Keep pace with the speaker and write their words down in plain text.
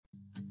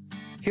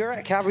Here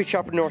at Calvary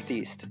Chapel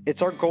Northeast,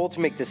 it's our goal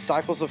to make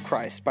disciples of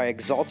Christ by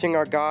exalting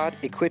our God,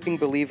 equipping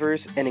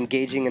believers, and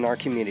engaging in our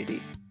community.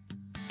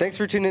 Thanks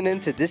for tuning in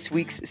to this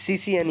week's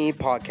CCNE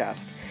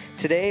podcast.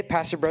 Today,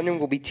 Pastor Brendan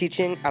will be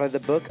teaching out of the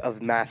book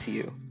of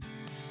Matthew.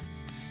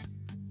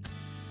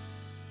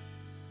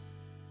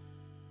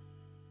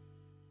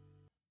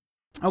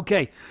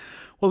 Okay,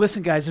 well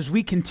listen guys, as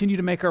we continue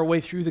to make our way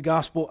through the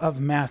Gospel of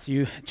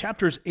Matthew,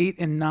 chapters 8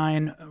 and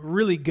 9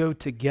 really go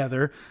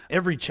together.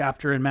 Every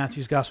chapter in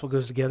Matthew's Gospel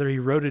goes together. He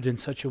wrote it in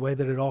such a way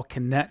that it all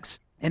connects.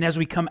 And as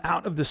we come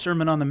out of the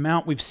Sermon on the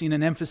Mount, we've seen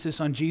an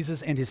emphasis on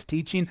Jesus and his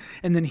teaching.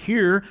 And then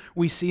here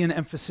we see an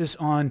emphasis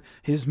on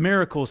his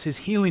miracles, his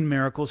healing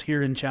miracles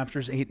here in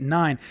chapters 8 and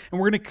 9.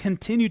 And we're going to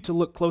continue to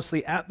look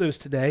closely at those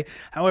today.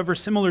 However,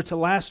 similar to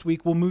last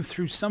week, we'll move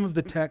through some of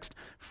the text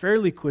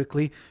fairly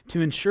quickly to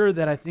ensure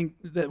that I think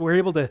that we're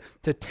able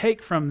to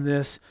take from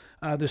this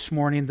this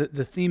morning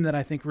the theme that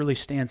I think really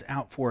stands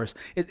out for us.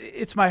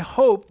 It's my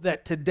hope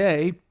that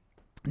today,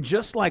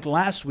 just like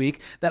last week,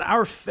 that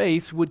our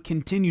faith would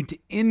continue to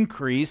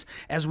increase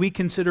as we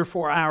consider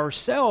for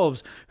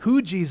ourselves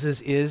who Jesus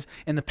is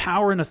and the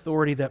power and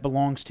authority that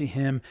belongs to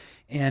him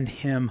and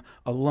him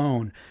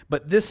alone.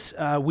 But this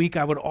week,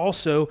 I would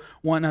also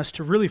want us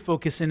to really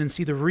focus in and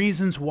see the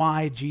reasons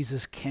why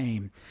Jesus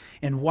came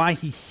and why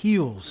he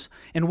heals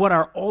and what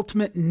our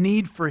ultimate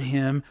need for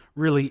him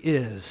really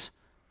is.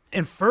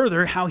 And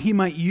further, how he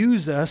might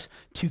use us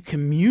to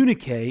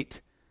communicate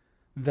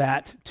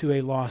that to a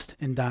lost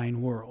and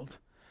dying world.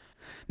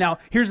 Now,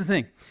 here's the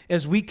thing.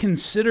 As we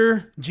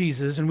consider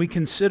Jesus and we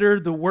consider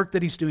the work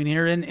that he's doing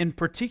here, and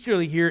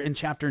particularly here in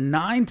chapter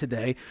 9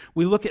 today,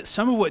 we look at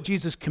some of what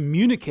Jesus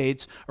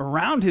communicates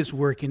around his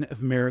working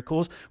of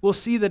miracles. We'll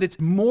see that it's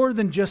more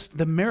than just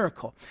the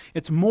miracle.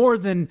 It's more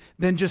than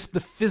just the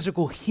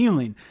physical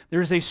healing.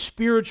 There's a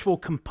spiritual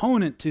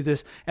component to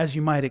this, as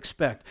you might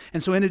expect.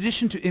 And so in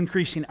addition to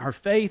increasing our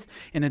faith,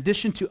 in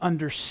addition to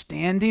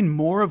understanding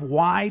more of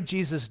why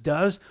Jesus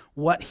does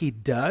what he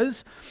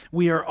does,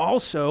 we are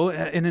also,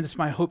 and it's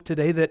my hope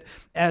today that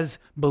as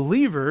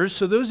believers,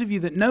 so those of you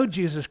that know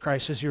Jesus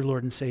Christ as your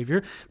Lord and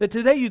Savior, that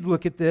today you'd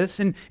look at this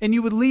and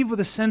you would leave with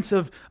a sense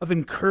of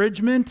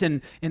encouragement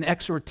and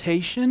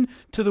exhortation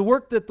to the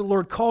work that the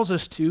Lord calls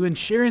us to in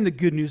sharing the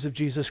good news of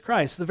Jesus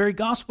Christ. The very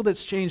gospel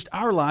that's changed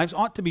our lives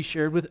ought to be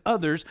shared with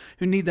others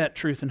who need that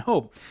truth and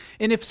hope.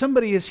 And if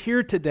somebody is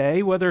here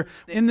today, whether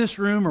in this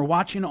room or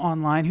watching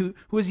online, who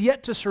has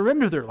yet to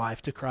surrender their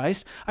life to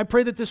Christ, I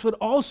pray that this would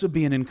also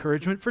be an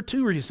encouragement for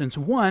two reasons.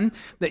 One,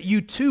 that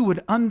you too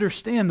would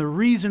understand the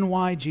reason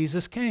why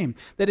Jesus came,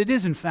 that it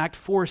is in fact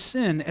for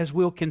sin, as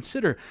we'll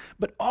consider,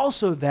 but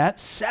also that,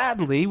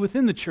 sadly,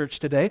 within the church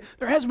today,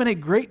 there has been a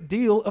great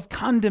deal of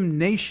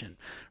condemnation,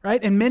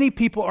 right? And many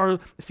people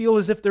feel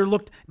as if they're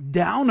looked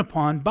down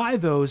upon by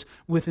those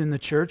within the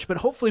church, but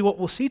hopefully what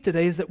we'll see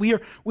today is that we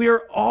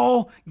are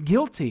all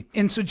guilty.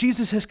 And so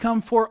Jesus has come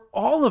for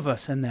all of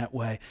us in that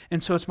way.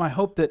 And so it's my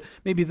hope that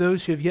maybe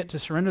those who have yet to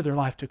surrender their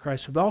life to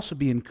Christ would also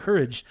be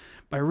encouraged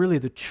by really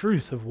the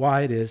truth of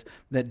why it is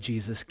that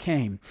Jesus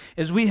came.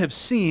 As we have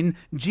seen,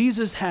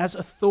 Jesus has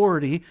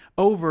authority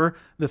over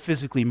the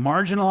physically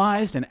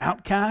marginalized and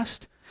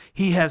outcast.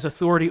 He has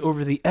authority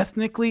over the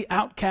ethnically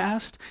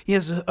outcast. He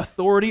has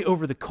authority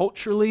over the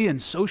culturally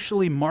and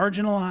socially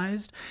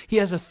marginalized. He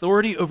has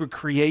authority over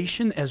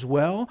creation as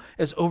well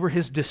as over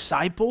his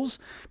disciples.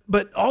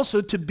 But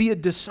also, to be a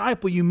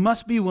disciple, you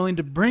must be willing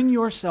to bring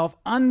yourself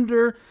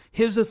under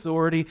his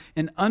authority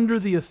and under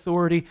the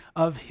authority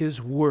of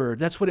his word.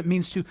 That's what it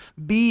means to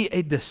be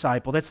a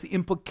disciple. That's the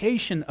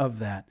implication of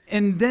that.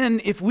 And then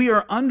if we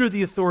are under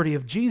the authority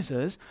of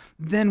Jesus,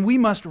 then we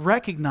must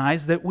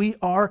recognize that we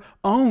are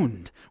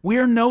owned. We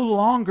are no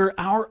longer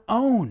our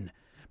own.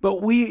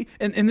 But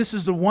and this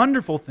is the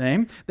wonderful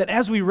thing, that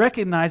as we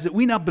recognize that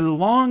we now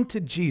belong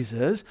to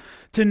Jesus,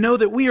 to know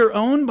that we are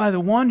owned by the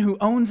one who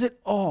owns it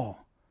all.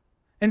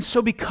 And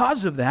so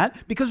because of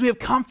that, because we have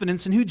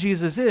confidence in who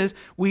Jesus is,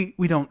 we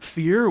don't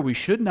fear, or we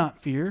should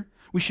not fear.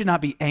 We should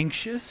not be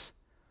anxious.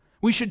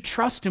 We should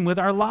trust him with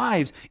our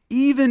lives,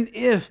 even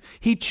if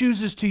he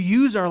chooses to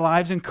use our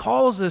lives and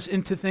calls us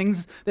into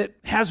things that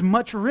has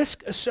much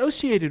risk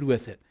associated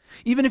with it.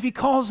 Even if he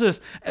calls us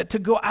to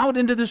go out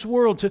into this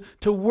world,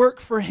 to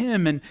work for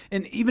him, and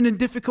even in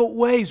difficult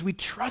ways, we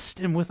trust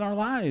him with our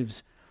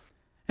lives.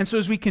 And so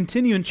as we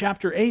continue in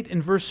chapter 8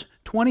 and verse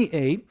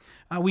 28,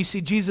 we see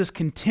Jesus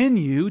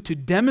continue to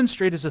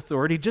demonstrate his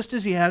authority, just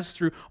as he has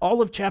through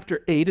all of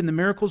chapter 8 and the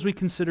miracles we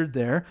considered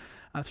there,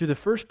 through the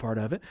first part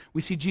of it.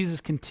 We see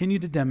Jesus continue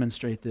to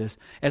demonstrate this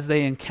as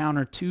they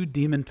encounter two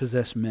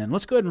demon-possessed men.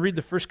 Let's go ahead and read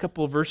the first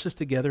couple of verses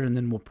together, and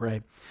then we'll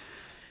pray.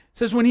 It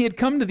says, when he had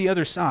come to the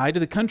other side, to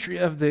the country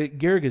of the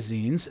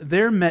Gergesenes,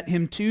 there met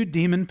him two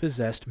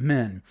demon-possessed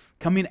men,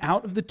 coming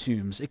out of the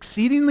tombs,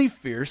 exceedingly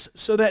fierce,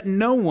 so that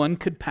no one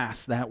could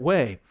pass that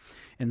way.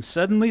 And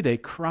suddenly they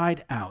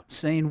cried out,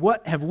 saying,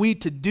 "What have we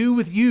to do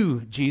with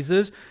you,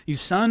 Jesus, you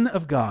Son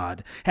of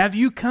God? Have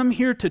you come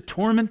here to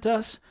torment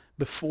us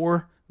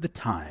before the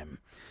time?"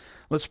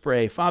 Let's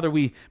pray. Father,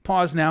 we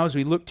pause now as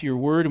we look to your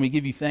word, and we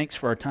give you thanks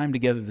for our time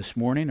together this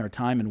morning, our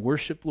time in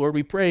worship. Lord,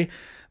 we pray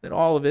that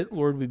all of it,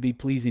 Lord, would be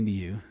pleasing to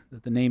you,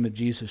 that the name of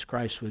Jesus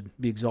Christ would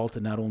be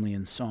exalted not only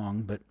in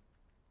song,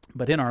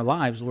 but in our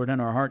lives, Lord,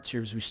 in our hearts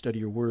here as we study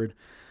your word,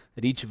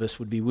 that each of us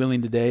would be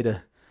willing today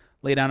to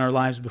lay down our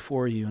lives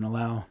before you and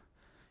allow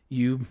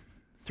you,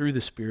 through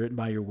the Spirit,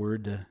 by your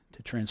word, to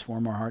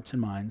transform our hearts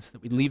and minds,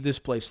 that we leave this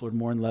place, Lord,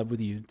 more in love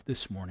with you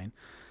this morning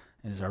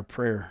is our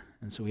prayer.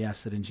 And so we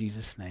ask that in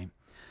Jesus' name.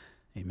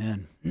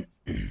 Amen.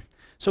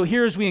 So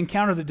here as we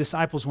encounter the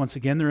disciples once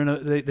again,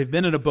 they've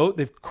been in a boat,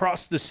 they've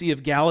crossed the Sea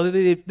of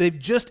Galilee, they've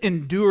just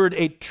endured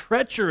a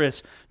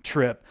treacherous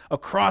trip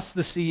across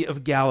the Sea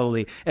of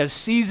Galilee. As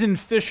seasoned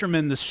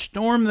fishermen, the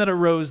storm that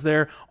arose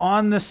there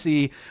on the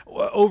sea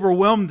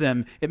overwhelmed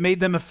them. It made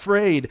them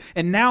afraid.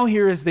 And now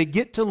here as they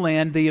get to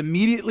land, they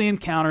immediately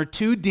encounter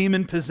two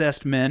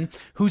demon-possessed men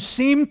who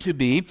seem to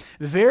be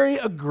very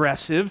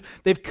aggressive.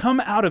 They've come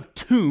out of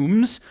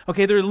tombs.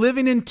 Okay, they're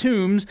living in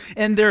tombs,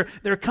 and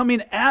they're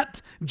coming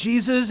at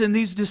Jesus and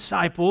these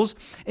disciples,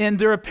 and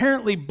they're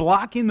apparently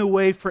blocking the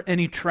way for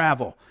any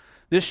travel.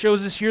 This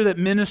shows us here that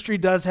ministry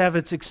does have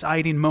its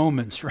exciting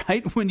moments,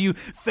 right? When you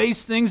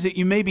face things that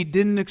you maybe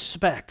didn't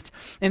expect.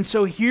 And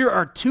so here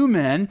are two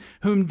men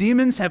whom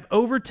demons have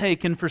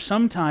overtaken for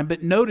some time,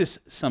 but notice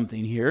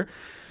something here.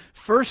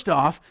 First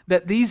off,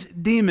 that these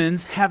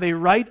demons have a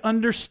right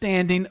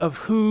understanding of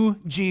who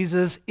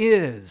Jesus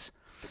is.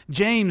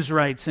 James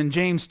writes in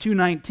James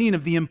 2:19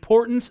 of the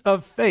importance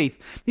of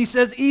faith. He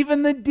says,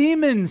 even the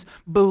demons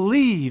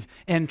believe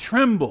and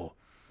tremble.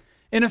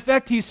 In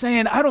effect, he's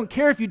saying, I don't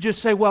care if you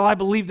just say, well, I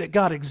believe that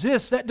God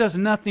exists. That does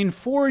nothing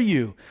for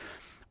you.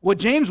 What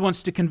James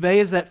wants to convey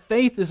is that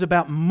faith is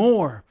about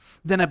more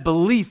than a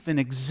belief in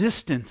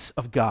existence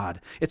of God.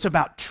 It's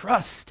about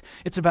trust.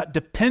 It's about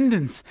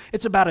dependence.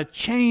 It's about a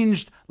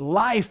changed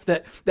life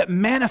that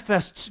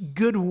manifests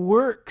good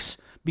works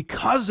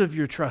because of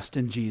your trust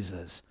in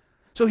Jesus.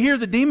 So here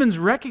the demons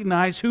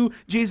recognize who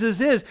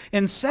Jesus is.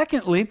 And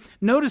secondly,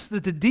 notice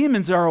that the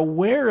demons are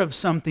aware of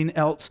something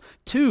else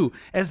too.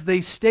 As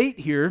they state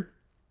here,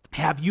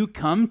 have you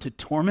come to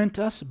torment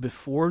us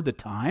before the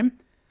time?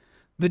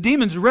 The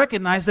demons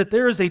recognize that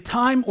there is a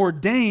time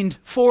ordained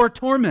for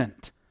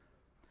torment.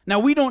 Now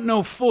we don't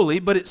know fully,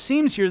 but it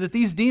seems here that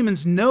these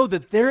demons know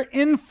that their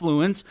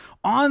influence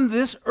on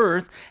this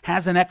earth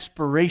has an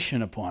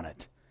expiration upon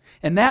it.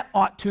 And that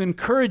ought to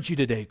encourage you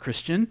today,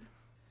 Christian.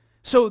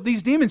 So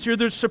these demons here,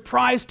 they're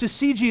surprised to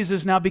see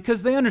Jesus now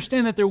because they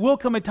understand that there will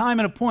come a time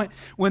and a point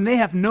when they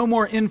have no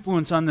more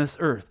influence on this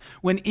earth,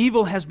 when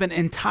evil has been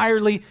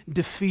entirely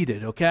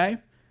defeated, okay?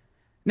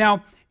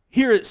 Now,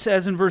 here it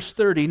says in verse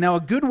 30, now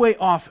a good way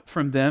off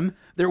from them,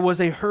 there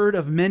was a herd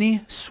of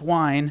many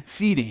swine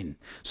feeding.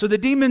 So the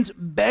demons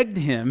begged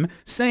him,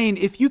 saying,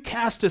 if you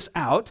cast us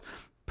out,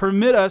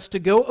 permit us to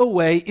go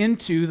away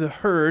into the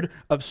herd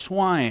of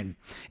swine.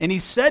 And he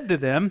said to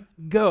them,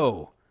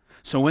 go.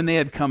 So when they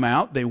had come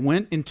out, they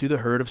went into the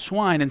herd of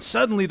swine, and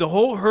suddenly the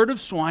whole herd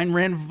of swine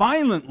ran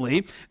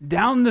violently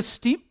down the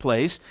steep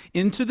place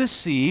into the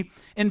sea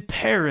and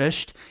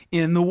perished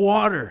in the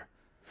water.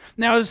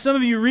 Now, as some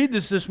of you read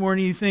this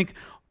morning, you think,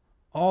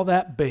 all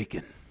that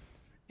bacon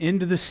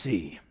into the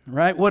sea,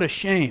 right? What a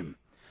shame.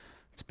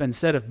 It's been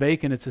said of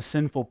bacon, it's a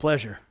sinful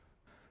pleasure,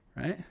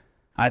 right?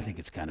 I think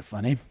it's kind of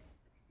funny.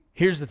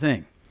 Here's the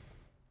thing.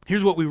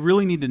 Here's what we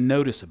really need to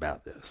notice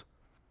about this.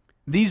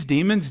 These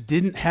demons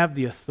didn't have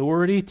the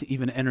authority to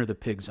even enter the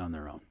pigs on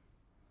their own.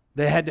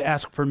 They had to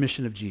ask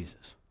permission of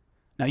Jesus.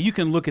 Now, you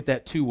can look at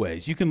that two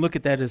ways. You can look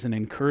at that as an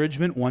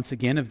encouragement, once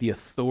again, of the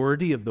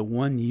authority of the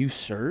one you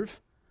serve,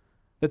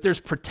 that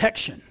there's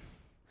protection,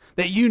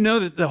 that you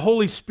know that the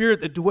Holy Spirit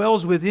that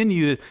dwells within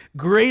you,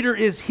 greater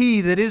is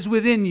He that is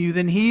within you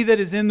than he that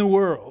is in the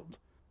world.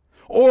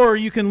 Or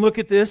you can look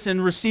at this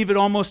and receive it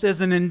almost as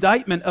an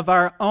indictment of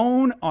our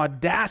own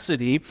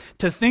audacity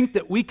to think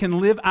that we can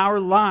live our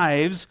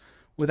lives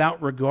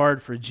without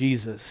regard for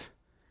Jesus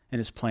and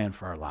His plan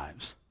for our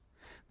lives.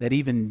 That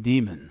even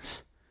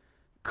demons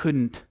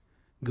couldn't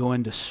go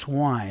into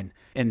swine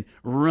and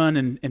run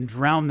and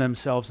drown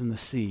themselves in the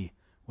sea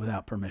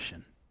without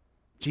permission.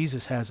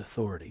 Jesus has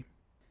authority.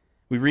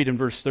 We read in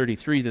verse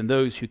 33, then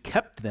those who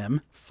kept them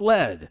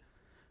fled.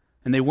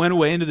 And they went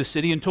away into the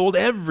city and told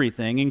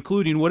everything,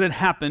 including what had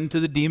happened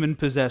to the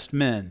demon-possessed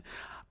men.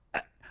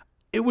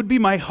 It would be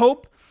my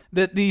hope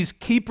that these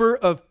keeper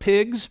of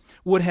pigs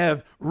would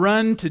have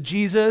run to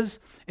Jesus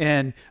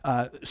and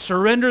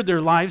surrendered their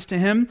lives to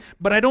Him.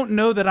 But I don't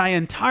know that I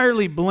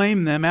entirely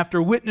blame them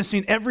after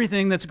witnessing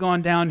everything that's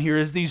gone down here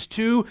as these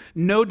two,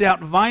 no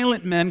doubt,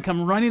 violent men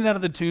come running out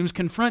of the tombs,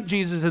 confront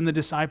Jesus and the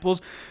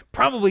disciples.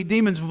 Probably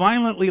demons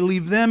violently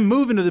leave them,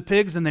 move into the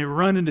pigs, and they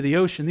run into the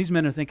ocean. These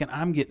men are thinking,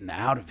 I'm getting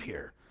out of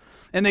here.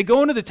 And they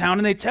go into the town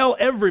and they tell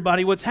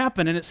everybody what's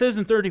happened. And it says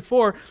in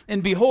 34,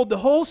 and behold, the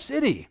whole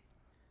city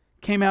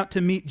came out to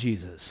meet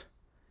Jesus.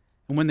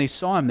 And when they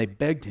saw Him, they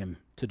begged Him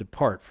to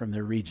depart from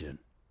their region.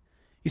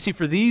 You see,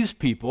 for these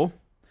people,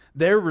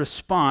 their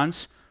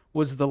response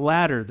was the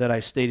latter that I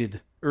stated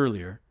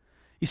earlier.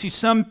 You see,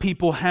 some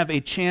people have a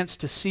chance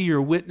to see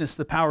or witness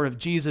the power of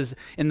Jesus,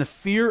 and the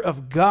fear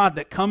of God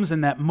that comes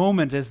in that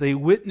moment as they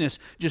witness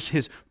just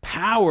his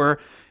power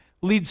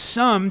leads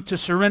some to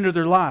surrender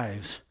their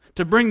lives,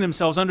 to bring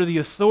themselves under the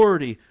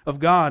authority of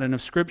God and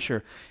of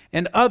Scripture.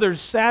 And others,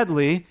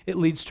 sadly, it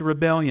leads to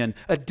rebellion,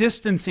 a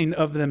distancing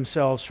of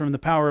themselves from the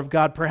power of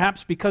God,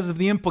 perhaps because of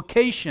the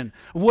implication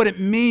of what it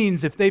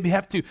means if they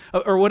have to,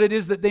 or what it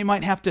is that they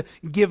might have to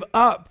give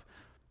up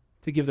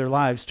to give their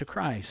lives to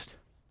Christ.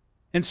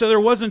 And so there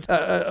wasn't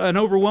an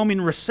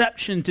overwhelming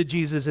reception to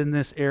Jesus in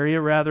this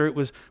area. Rather, it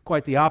was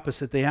quite the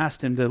opposite. They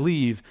asked him to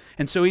leave,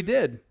 and so he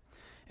did.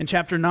 In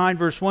chapter 9,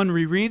 verse 1,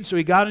 we read, "So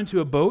he got into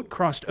a boat,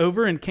 crossed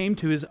over, and came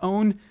to his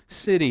own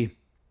city.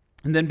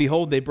 And then,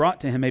 behold, they brought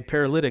to him a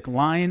paralytic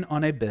lying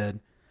on a bed.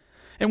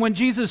 And when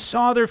Jesus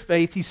saw their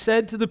faith, he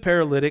said to the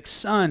paralytic,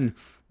 'Son,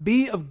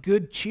 be of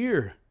good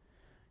cheer.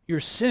 Your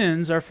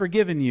sins are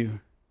forgiven you.'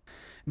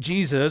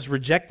 Jesus,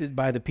 rejected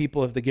by the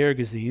people of the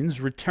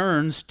Gergesenes,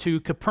 returns to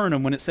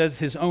Capernaum. When it says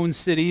his own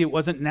city, it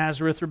wasn't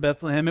Nazareth or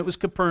Bethlehem. It was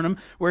Capernaum,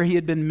 where he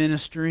had been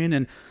ministering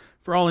and,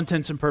 for all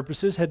intents and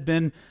purposes, had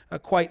been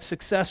quite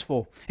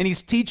successful. And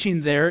he's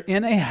teaching there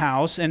in a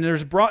house, and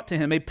there's brought to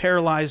him a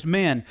paralyzed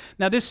man.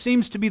 Now, this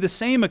seems to be the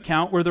same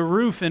account where the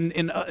roof, in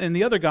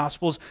the other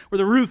Gospels, where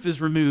the roof is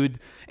removed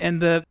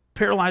and the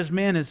paralyzed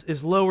man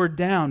is lowered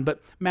down,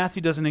 but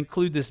Matthew doesn't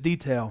include this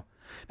detail.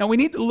 Now, we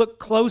need to look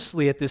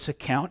closely at this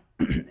account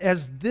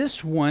as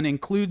this one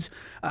includes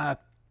a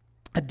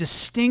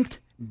distinct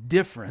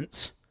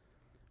difference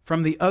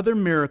from the other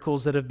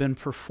miracles that have been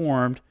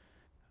performed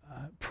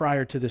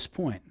prior to this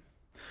point.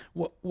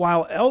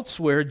 While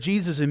elsewhere,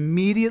 Jesus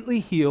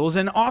immediately heals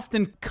and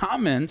often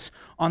comments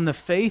on the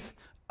faith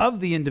of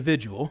the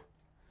individual,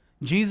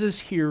 Jesus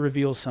here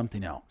reveals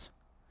something else.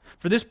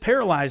 For this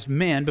paralyzed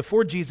man,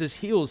 before Jesus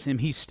heals him,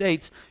 he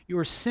states,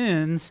 "Your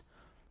sins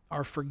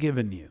are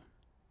forgiven you."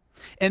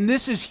 And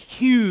this is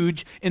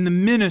huge in the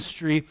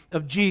ministry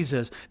of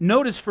Jesus.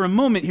 Notice for a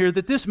moment here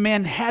that this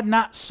man had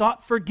not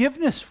sought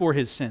forgiveness for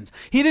his sins.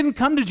 He didn't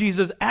come to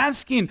Jesus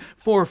asking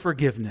for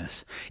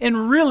forgiveness.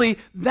 And really,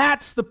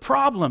 that's the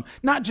problem,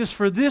 not just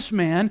for this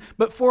man,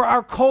 but for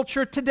our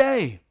culture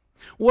today.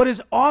 What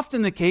is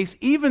often the case,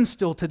 even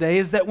still today,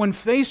 is that when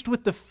faced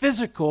with the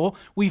physical,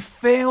 we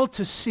fail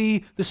to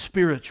see the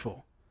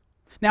spiritual.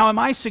 Now, am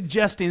I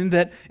suggesting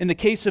that in the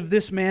case of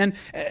this man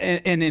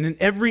and in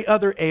every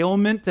other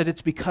ailment that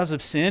it's because of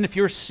sin? If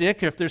you're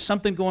sick, if there's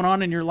something going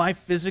on in your life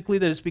physically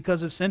that it's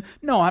because of sin?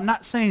 No, I'm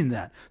not saying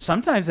that.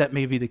 Sometimes that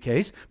may be the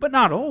case, but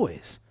not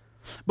always.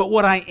 But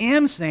what I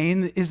am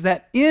saying is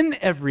that in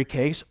every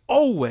case,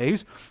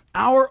 always,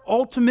 our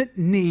ultimate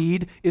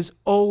need is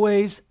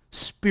always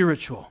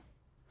spiritual.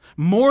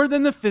 More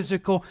than the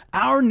physical,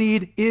 our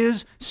need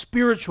is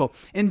spiritual.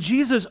 And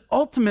Jesus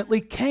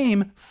ultimately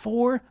came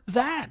for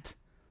that.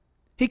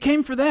 He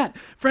came for that.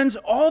 Friends,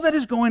 all that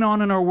is going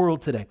on in our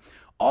world today,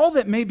 all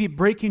that may be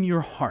breaking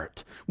your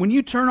heart, when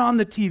you turn on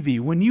the TV,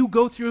 when you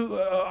go through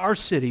our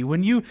city,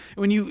 when you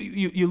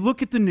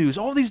look at the news,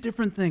 all these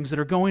different things that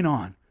are going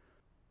on,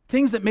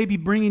 things that may be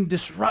bringing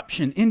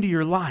disruption into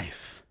your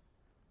life,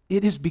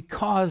 it is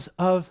because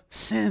of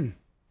sin.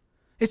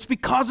 It's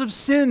because of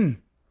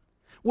sin.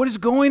 What is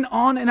going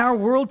on in our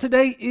world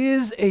today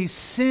is a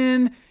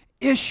sin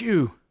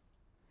issue,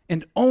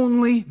 and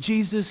only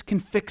Jesus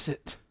can fix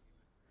it.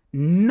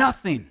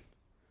 Nothing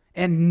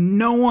and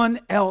no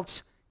one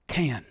else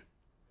can.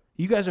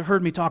 You guys have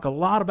heard me talk a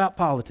lot about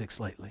politics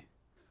lately,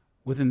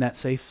 within that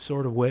safe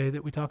sort of way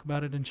that we talk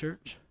about it in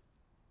church.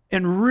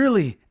 And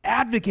really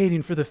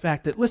advocating for the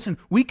fact that, listen,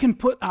 we can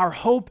put our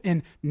hope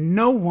in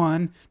no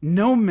one,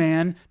 no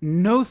man,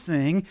 no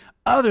thing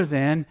other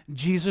than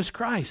Jesus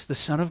Christ, the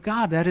Son of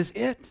God. That is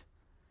it.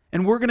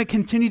 And we're going to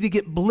continue to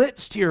get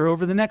blitzed here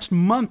over the next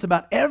month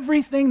about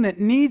everything that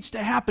needs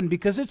to happen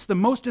because it's the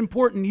most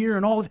important year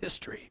in all of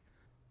history.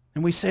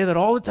 And we say that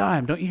all the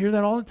time. Don't you hear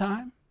that all the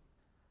time?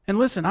 And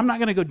listen, I'm not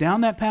going to go down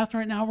that path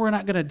right now. We're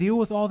not going to deal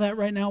with all that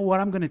right now. What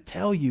I'm going to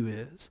tell you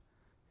is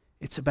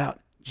it's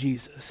about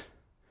Jesus.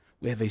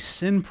 We have a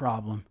sin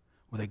problem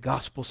with a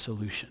gospel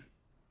solution.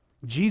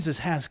 Jesus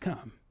has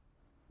come.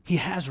 He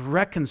has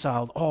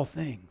reconciled all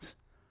things.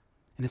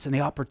 And it's an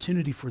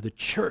opportunity for the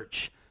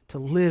church to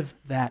live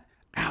that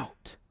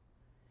out.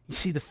 You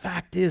see, the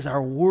fact is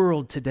our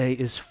world today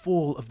is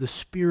full of the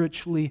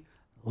spiritually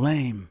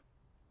lame,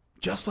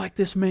 just like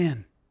this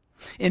man.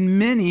 And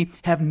many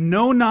have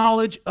no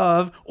knowledge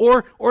of,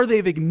 or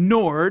they've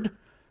ignored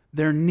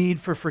their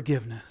need for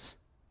forgiveness.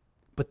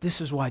 But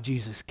this is why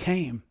Jesus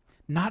came,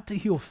 not to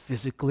heal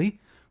physically,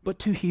 but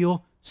to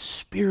heal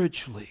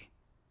spiritually.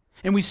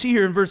 And we see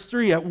here in verse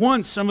 3, at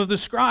once some of the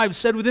scribes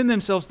said within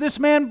themselves, "This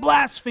man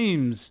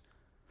blasphemes."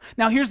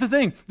 Now here's the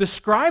thing, the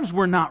scribes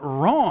were not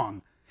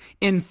wrong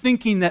in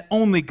thinking that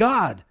only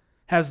God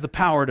has the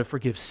power to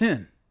forgive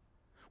sin.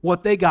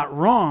 What they got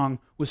wrong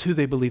was who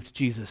they believed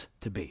Jesus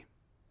to be,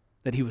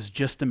 that he was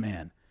just a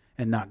man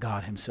and not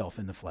God himself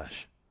in the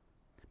flesh.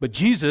 But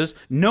Jesus,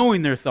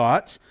 knowing their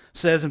thoughts,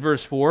 says in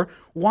verse 4,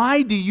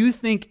 "Why do you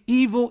think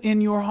evil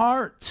in your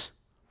hearts?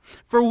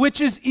 For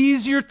which is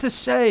easier to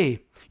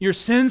say, your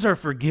sins are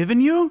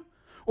forgiven you,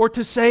 or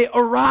to say,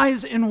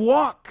 arise and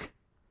walk?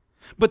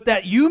 But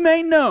that you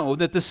may know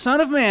that the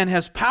Son of Man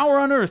has power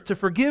on earth to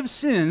forgive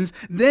sins,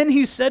 then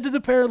he said to the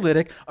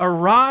paralytic,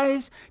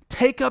 arise,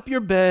 take up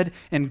your bed,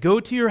 and go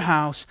to your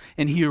house.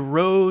 And he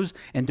arose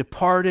and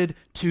departed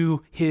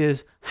to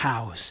his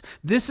house.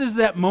 This is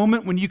that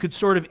moment when you could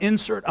sort of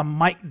insert a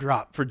mic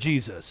drop for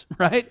Jesus,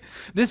 right?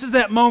 This is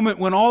that moment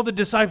when all the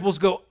disciples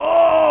go,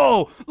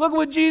 oh, look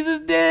what Jesus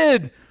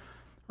did.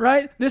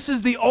 Right? This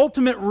is the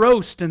ultimate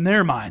roast in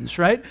their minds,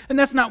 right? And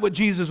that's not what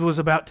Jesus was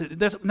about to,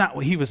 that's not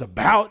what he was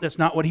about. That's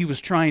not what he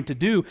was trying to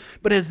do.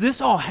 But as this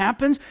all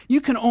happens,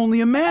 you can only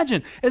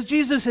imagine. As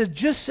Jesus has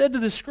just said to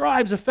the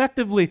scribes,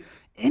 effectively,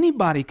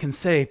 anybody can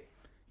say,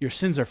 your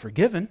sins are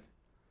forgiven.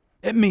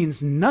 It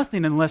means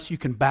nothing unless you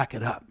can back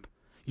it up.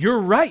 You're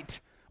right.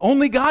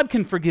 Only God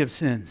can forgive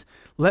sins.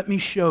 Let me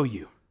show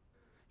you.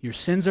 Your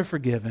sins are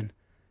forgiven.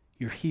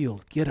 You're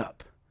healed. Get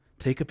up.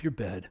 Take up your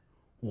bed.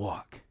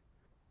 Walk.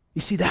 You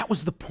see, that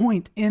was the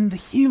point in the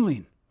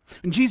healing.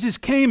 When Jesus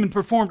came and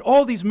performed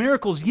all these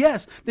miracles,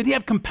 yes, did he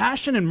have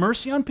compassion and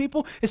mercy on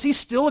people? Is he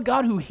still a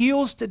God who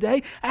heals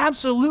today?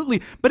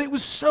 Absolutely. But it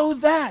was so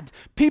that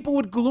people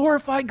would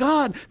glorify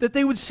God, that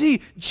they would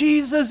see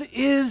Jesus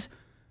is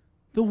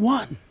the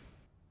one.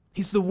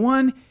 He's the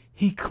one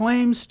he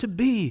claims to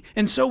be.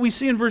 And so we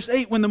see in verse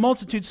 8, when the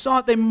multitude saw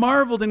it, they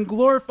marveled and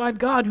glorified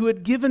God who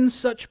had given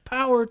such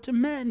power to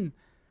men.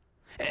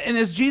 And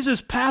as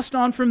Jesus passed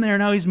on from there,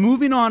 now he's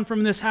moving on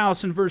from this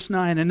house in verse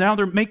 9, and now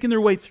they're making their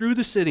way through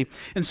the city.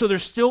 And so they're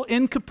still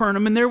in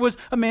Capernaum, and there was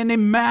a man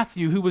named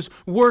Matthew who was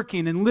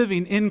working and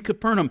living in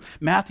Capernaum.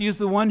 Matthew is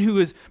the one who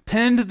has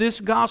penned this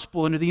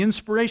gospel under the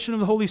inspiration of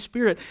the Holy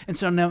Spirit. And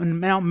so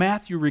now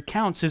Matthew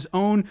recounts his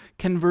own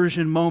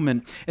conversion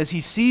moment as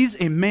he sees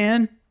a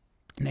man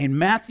named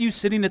Matthew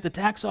sitting at the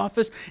tax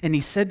office, and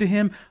he said to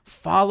him,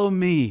 follow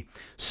me.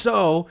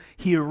 So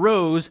he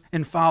arose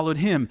and followed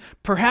him.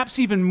 Perhaps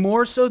even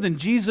more so than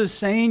Jesus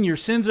saying, your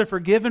sins are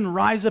forgiven,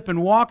 rise up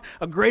and walk.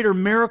 A greater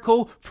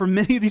miracle for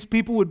many of these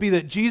people would be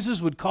that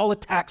Jesus would call a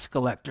tax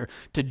collector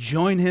to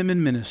join him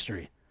in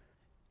ministry.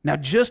 Now,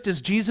 just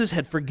as Jesus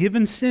had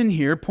forgiven sin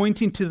here,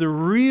 pointing to the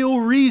real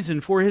reason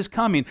for his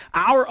coming,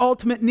 our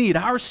ultimate need,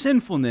 our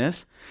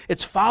sinfulness,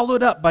 it's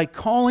followed up by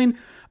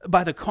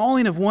the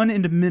calling of one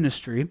into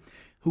ministry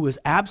who was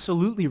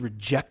absolutely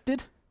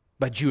rejected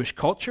by Jewish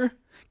culture,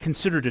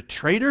 considered a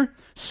traitor,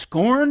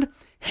 scorned,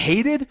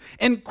 hated,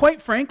 and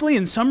quite frankly,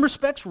 in some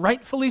respects,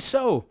 rightfully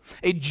so.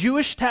 A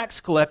Jewish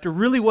tax collector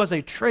really was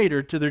a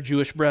traitor to their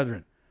Jewish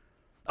brethren,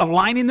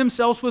 aligning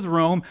themselves with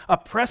Rome,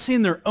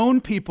 oppressing their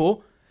own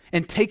people,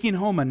 and taking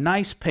home a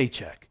nice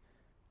paycheck.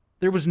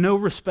 There was no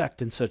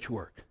respect in such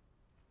work.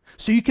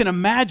 So you can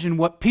imagine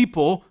what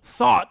people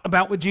thought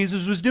about what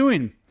Jesus was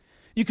doing.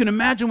 You can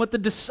imagine what the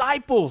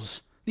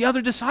disciples, the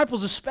other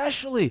disciples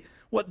especially,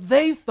 what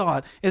they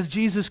thought as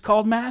Jesus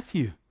called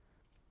Matthew.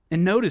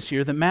 And notice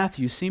here that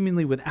Matthew,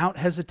 seemingly without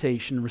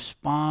hesitation,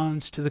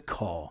 responds to the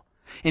call,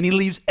 and he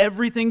leaves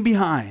everything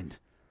behind.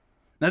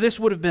 Now, this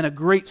would have been a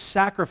great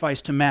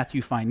sacrifice to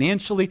Matthew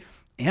financially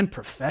and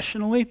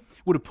professionally,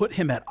 would have put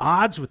him at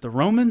odds with the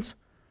Romans,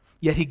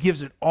 yet he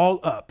gives it all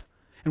up.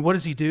 And what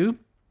does he do?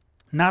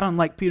 Not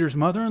unlike Peter's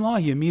mother-in-law,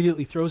 he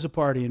immediately throws a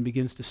party and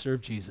begins to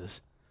serve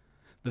Jesus.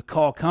 The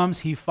call comes,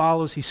 he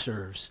follows, he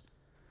serves.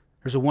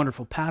 There's a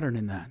wonderful pattern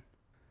in that.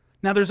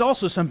 Now, there's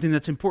also something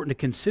that's important to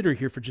consider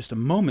here for just a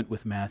moment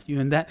with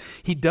Matthew, and that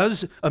he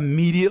does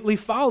immediately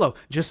follow,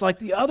 just like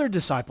the other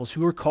disciples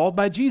who were called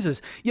by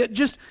Jesus. Yet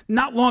just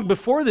not long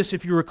before this,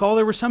 if you recall,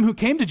 there were some who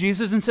came to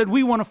Jesus and said,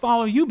 we want to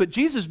follow you, but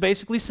Jesus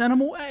basically sent them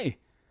away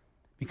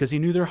because he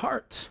knew their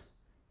hearts.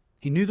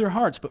 He knew their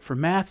hearts, but for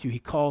Matthew, he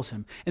calls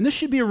him. And this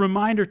should be a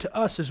reminder to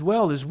us as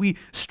well as we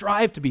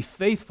strive to be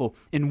faithful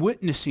in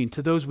witnessing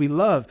to those we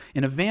love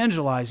and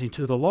evangelizing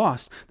to the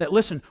lost. That,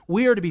 listen,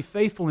 we are to be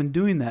faithful in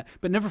doing that,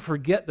 but never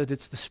forget that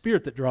it's the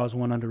Spirit that draws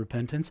one unto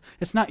repentance.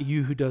 It's not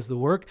you who does the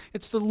work.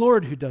 It's the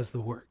Lord who does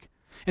the work.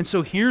 And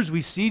so here as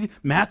we see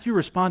Matthew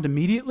respond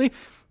immediately,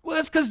 well,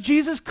 that's because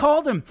Jesus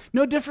called him.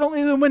 No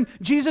differently than when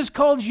Jesus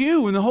called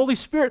you and the Holy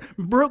Spirit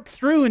broke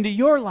through into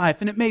your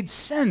life and it made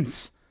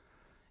sense.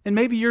 And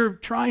maybe you're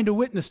trying to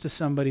witness to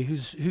somebody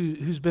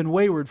who's been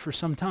wayward for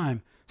some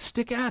time.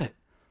 Stick at it.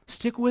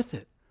 Stick with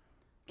it.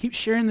 Keep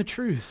sharing the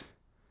truth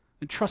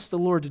and trust the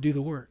Lord to do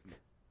the work.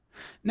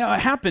 Now, it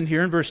happened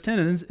here in verse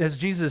 10, as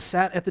Jesus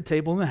sat at the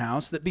table in the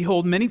house, that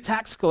behold, many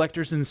tax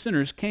collectors and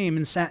sinners came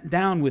and sat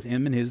down with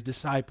him and his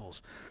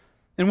disciples.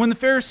 And when the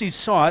Pharisees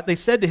saw it, they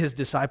said to his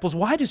disciples,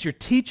 why does your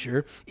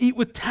teacher eat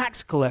with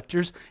tax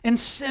collectors and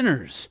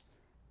sinners?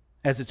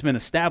 As it's been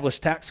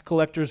established, tax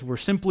collectors were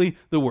simply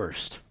the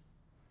worst.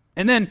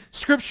 And then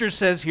Scripture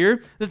says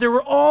here that there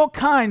were all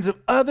kinds of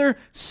other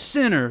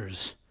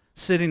sinners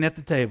sitting at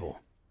the table.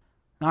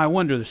 Now, I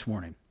wonder this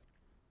morning,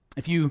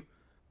 if you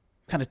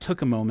kind of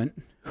took a moment,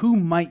 who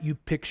might you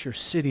picture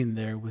sitting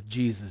there with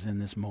Jesus in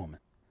this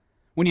moment?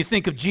 When you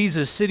think of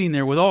Jesus sitting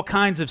there with all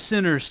kinds of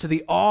sinners to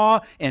the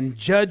awe and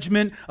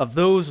judgment of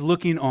those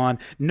looking on,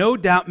 no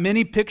doubt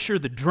many picture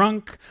the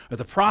drunk or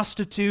the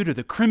prostitute or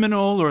the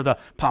criminal or the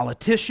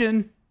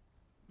politician.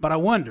 But I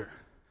wonder,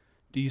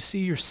 do you see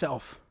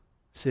yourself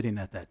sitting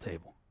at that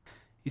table?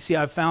 You see,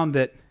 I've found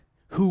that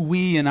who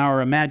we in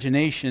our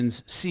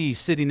imaginations see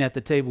sitting at the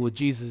table with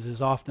Jesus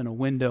is often a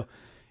window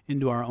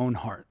into our own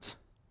hearts.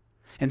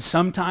 And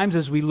sometimes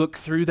as we look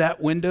through that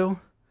window,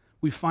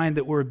 we find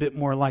that we're a bit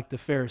more like the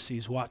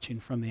Pharisees watching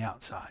from the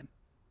outside.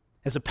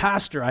 As a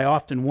pastor, I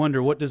often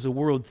wonder, what does the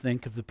world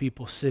think of the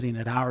people sitting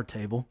at our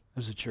table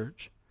as a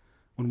church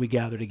when we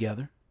gather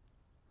together?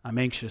 I'm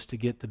anxious to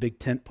get the big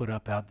tent put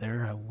up out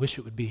there. I wish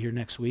it would be here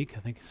next week. I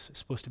think it's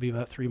supposed to be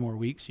about 3 more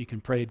weeks. You can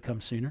pray it'd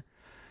come sooner.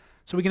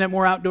 So we can have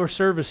more outdoor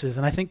services.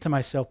 And I think to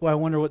myself, well, I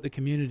wonder what the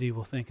community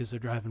will think as they're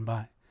driving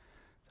by.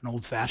 An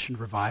old-fashioned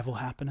revival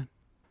happening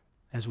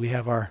as we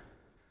have our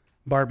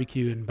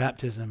barbecue and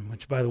baptism,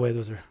 which, by the way,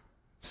 those are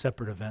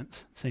separate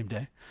events, same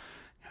day.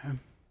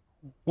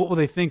 What will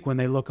they think when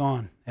they look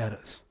on at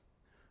us?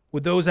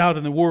 Would those out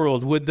in the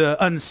world, would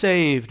the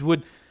unsaved,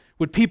 would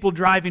people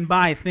driving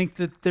by think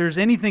that there's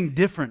anything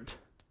different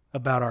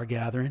about our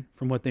gathering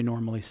from what they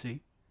normally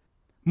see?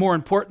 More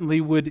importantly,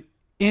 would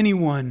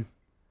anyone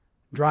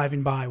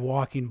driving by,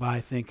 walking by,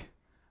 think,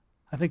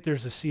 I think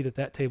there's a seat at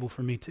that table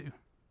for me too?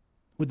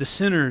 Would the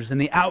sinners and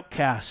the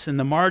outcasts and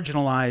the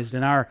marginalized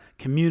in our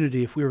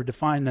community, if we were to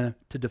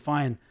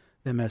define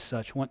them as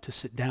such, want to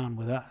sit down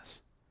with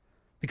us?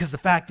 Because the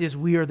fact is,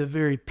 we are the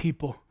very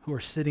people who are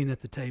sitting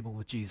at the table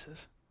with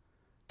Jesus,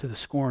 to the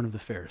scorn of the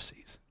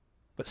Pharisees.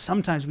 But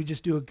sometimes we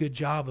just do a good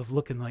job of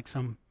looking like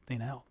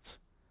something else.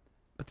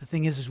 But the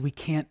thing is we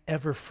can't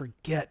ever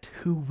forget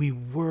who we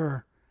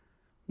were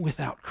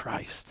without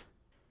Christ.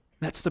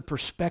 That's the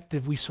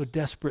perspective we so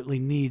desperately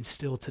need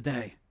still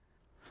today.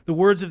 The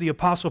words of the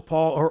Apostle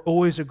Paul are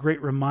always a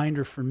great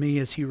reminder for me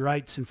as he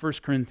writes in 1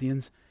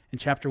 Corinthians in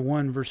chapter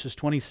 1, verses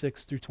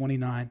 26 through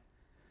 29.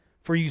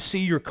 For you see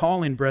your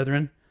calling,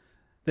 brethren,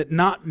 that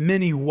not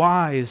many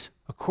wise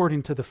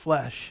according to the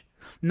flesh,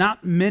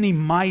 not many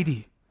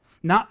mighty,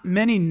 not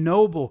many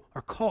noble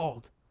are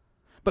called.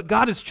 But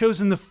God has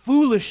chosen the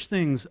foolish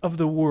things of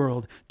the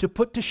world to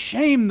put to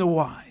shame the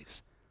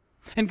wise.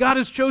 And God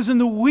has chosen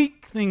the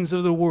weak things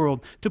of the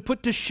world to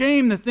put to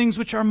shame the things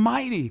which are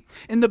mighty,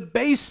 and the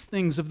base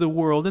things of the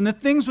world, and the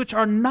things which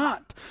are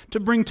not, to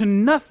bring to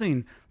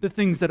nothing the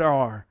things that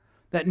are,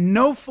 that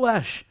no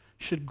flesh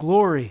should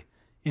glory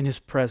in his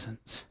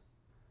presence.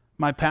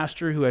 My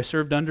pastor, who I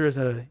served under as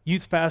a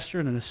youth pastor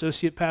and an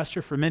associate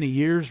pastor for many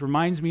years,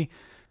 reminds me,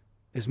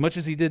 as much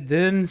as he did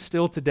then,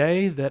 still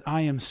today, that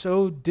I am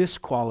so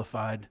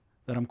disqualified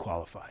that I'm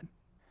qualified.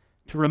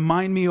 To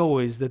remind me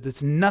always that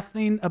it's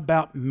nothing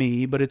about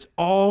me, but it's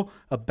all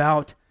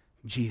about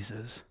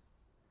Jesus.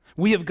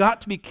 We have got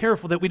to be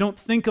careful that we don't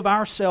think of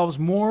ourselves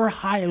more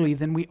highly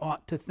than we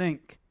ought to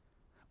think.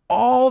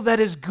 All that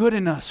is good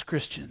in us,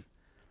 Christian,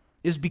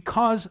 is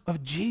because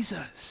of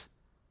Jesus.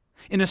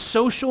 In a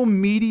social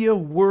media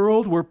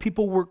world where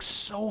people work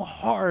so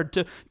hard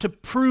to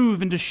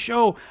prove and to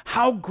show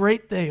how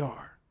great they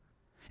are.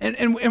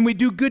 And we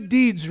do good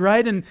deeds,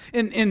 right? And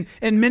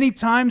many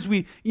times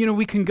we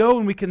can go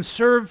and we can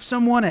serve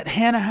someone at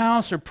Hannah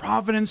House or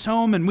Providence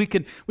Home, and we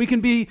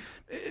can be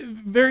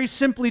very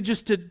simply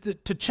just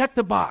to check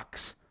the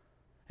box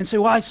and say,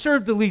 well, I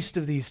served the least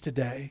of these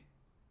today.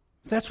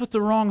 That's with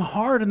the wrong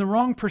heart and the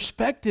wrong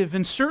perspective,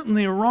 and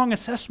certainly a wrong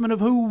assessment of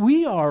who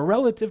we are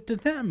relative to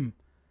them.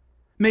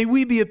 May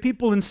we be a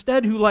people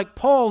instead who, like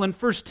Paul in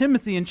 1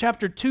 Timothy in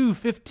chapter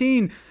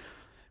 2:15,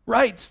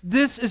 writes,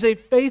 this is a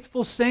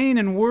faithful saying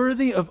and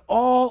worthy of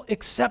all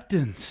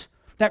acceptance,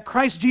 that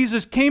Christ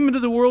Jesus came into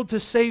the world to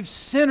save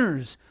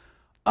sinners,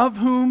 of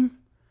whom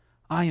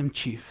I am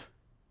chief.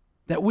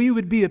 That we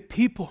would be a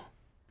people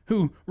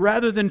who,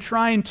 rather than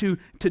trying to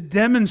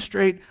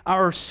demonstrate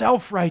our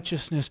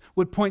self-righteousness,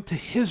 would point to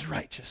his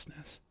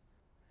righteousness.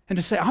 And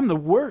to say, I'm the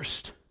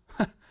worst.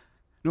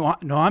 No,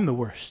 I'm the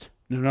worst.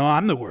 No,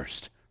 I'm the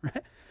worst.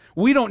 Right?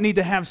 We don't need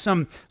to have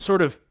some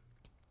sort of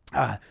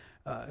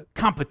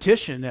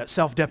competition at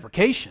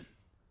self-deprecation,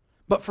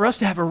 but for us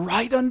to have a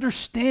right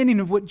understanding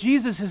of what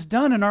Jesus has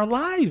done in our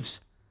lives.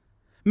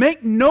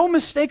 Make no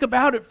mistake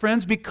about it,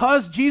 friends,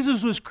 because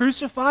Jesus was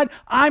crucified,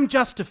 I'm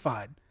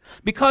justified.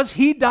 Because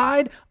he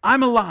died,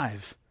 I'm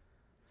alive.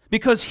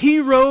 Because he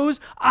rose,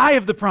 I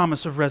have the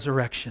promise of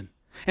resurrection.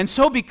 And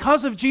so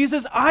because of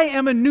Jesus, I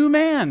am a new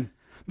man.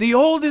 The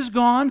old is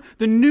gone,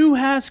 the new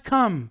has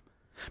come.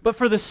 But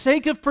for the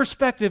sake of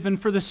perspective and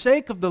for the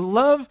sake of the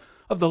love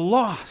of the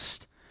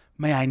lost,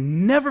 may I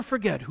never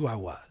forget who I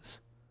was.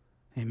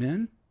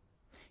 Amen?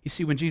 You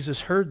see, when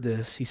Jesus heard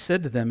this, he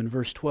said to them in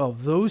verse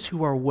 12, those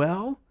who are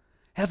well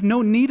have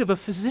no need of a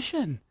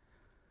physician,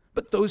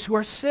 but those who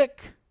are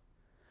sick.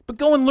 But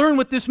go and learn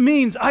what this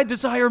means. I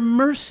desire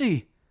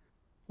mercy.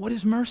 What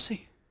is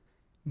mercy?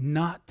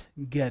 Not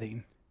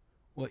getting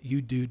what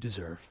you do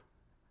deserve.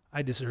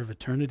 I deserve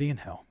eternity in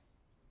hell.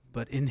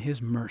 But in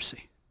his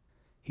mercy,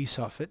 he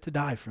saw fit to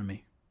die for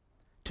me,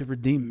 to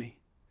redeem me.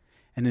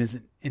 And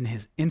in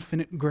his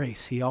infinite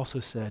grace, he also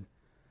said,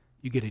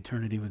 you get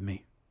eternity with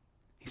me.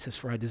 He says,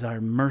 for I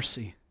desire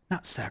mercy,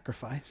 not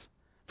sacrifice.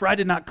 For I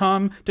did not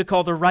come to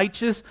call the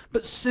righteous,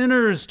 but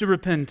sinners to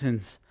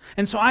repentance.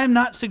 And so I am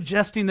not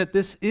suggesting that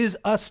this is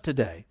us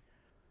today.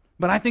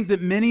 But I think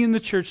that many in the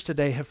church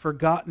today have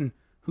forgotten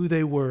who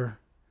they were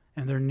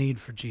and their need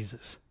for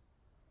Jesus.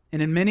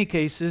 And in many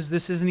cases,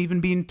 this isn't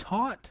even being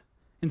taught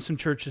in some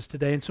churches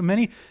today. And so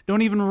many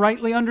don't even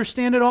rightly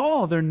understand at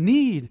all their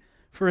need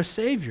for a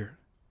Savior.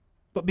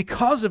 But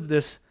because of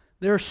this,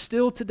 there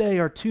still today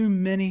are too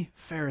many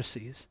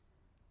Pharisees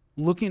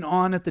looking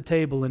on at the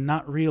table and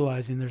not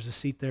realizing there's a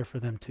seat there for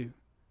them too.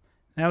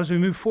 Now, as we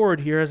move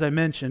forward here, as I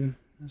mentioned,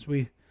 as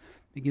we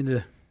begin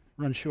to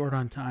run short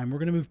on time, we're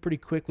going to move pretty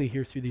quickly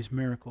here through these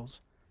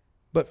miracles.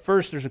 But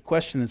first, there's a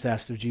question that's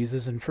asked of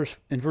Jesus. In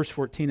verse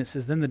 14, it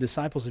says, then the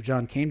disciples of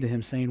John came to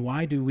him, saying,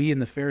 why do we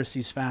and the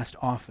Pharisees fast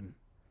often,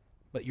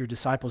 but your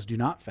disciples do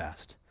not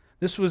fast?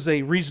 This was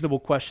a reasonable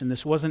question.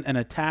 This wasn't an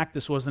attack.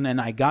 This wasn't an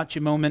I got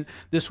you moment.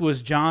 This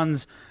was John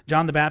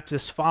the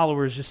Baptist's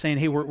followers just saying,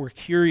 hey, we're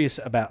curious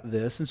about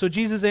this. And so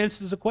Jesus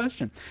answers the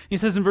question. He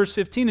says in verse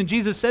 15, and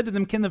Jesus said to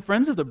them, can the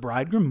friends of the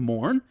bridegroom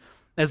mourn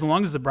as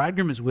long as the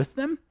bridegroom is with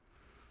them?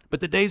 But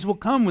the days will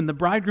come when the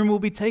bridegroom will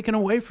be taken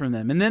away from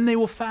them, and then they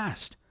will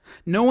fast.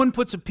 No one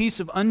puts a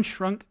piece of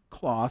unshrunk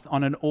cloth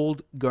on an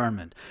old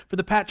garment, for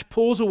the patch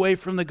pulls away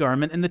from the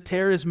garment, and the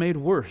tear is made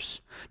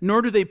worse.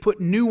 Nor do they put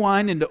new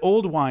wine into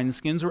old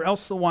wineskins, or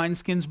else the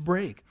wineskins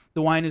break.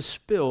 The wine is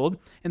spilled,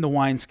 and the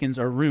wineskins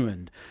are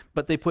ruined.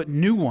 But they put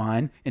new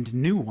wine into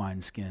new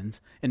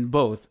wineskins, and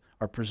both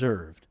are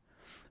preserved.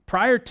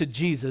 Prior to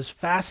Jesus,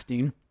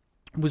 fasting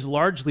was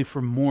largely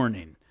for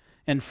mourning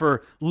and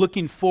for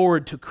looking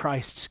forward to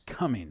Christ's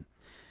coming.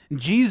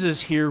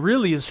 Jesus here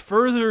really is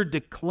further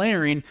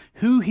declaring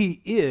who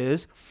he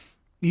is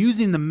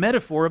using the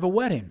metaphor of a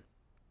wedding.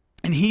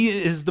 And he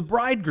is the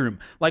bridegroom,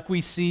 like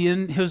we see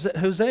in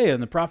Hosea,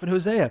 in the prophet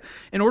Hosea,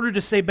 in order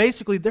to say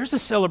basically, there's a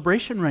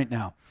celebration right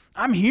now.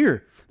 I'm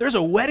here. There's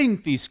a wedding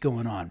feast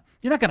going on.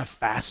 You're not going to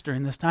fast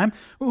during this time.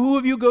 Who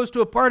of you goes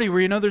to a party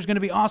where you know there's going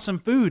to be awesome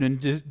food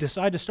and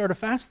decide to start a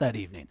fast that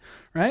evening,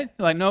 right?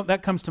 Like, nope,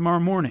 that comes tomorrow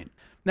morning.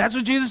 That's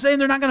what Jesus is saying.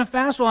 They're not going to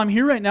fast while I'm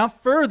here right now.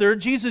 Further,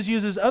 Jesus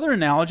uses other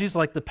analogies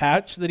like the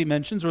patch that he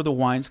mentions or the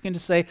wineskin to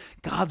say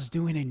God's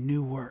doing a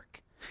new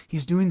work.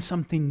 He's doing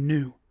something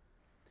new.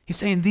 He's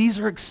saying these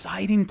are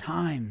exciting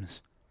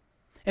times.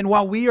 And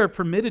while we are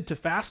permitted to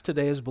fast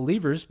today as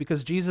believers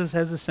because Jesus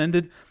has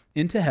ascended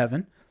into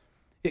heaven,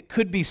 it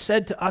could be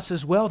said to us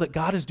as well that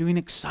God is doing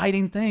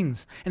exciting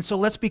things. And so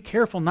let's be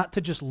careful not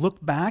to just look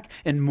back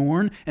and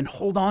mourn and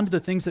hold on to the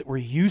things that we're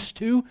used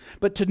to,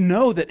 but to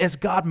know that as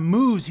God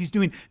moves, he's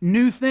doing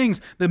new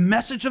things. The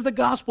message of the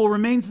gospel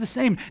remains the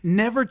same,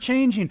 never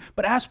changing,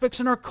 but aspects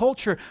in our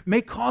culture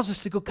may cause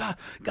us to go,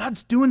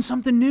 God's doing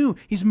something new.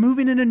 He's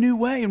moving in a new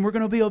way, and we're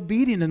going to be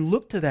obedient and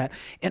look to that,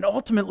 and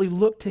ultimately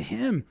look to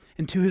him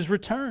and to his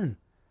return.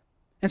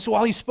 And so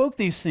while he spoke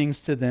these things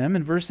to them,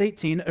 in verse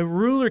 18, a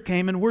ruler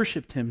came and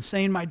worshipped him,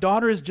 saying, my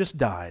daughter has just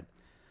died,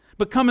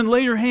 but come and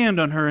lay your hand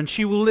on her, and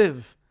she will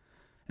live.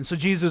 And so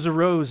Jesus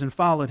arose and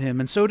followed him,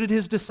 and so did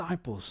his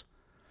disciples.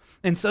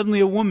 And suddenly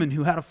a woman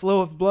who had a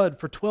flow of blood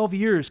for 12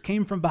 years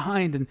came from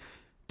behind and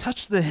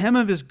touched the hem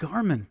of his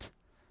garment.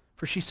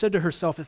 For she said to herself, if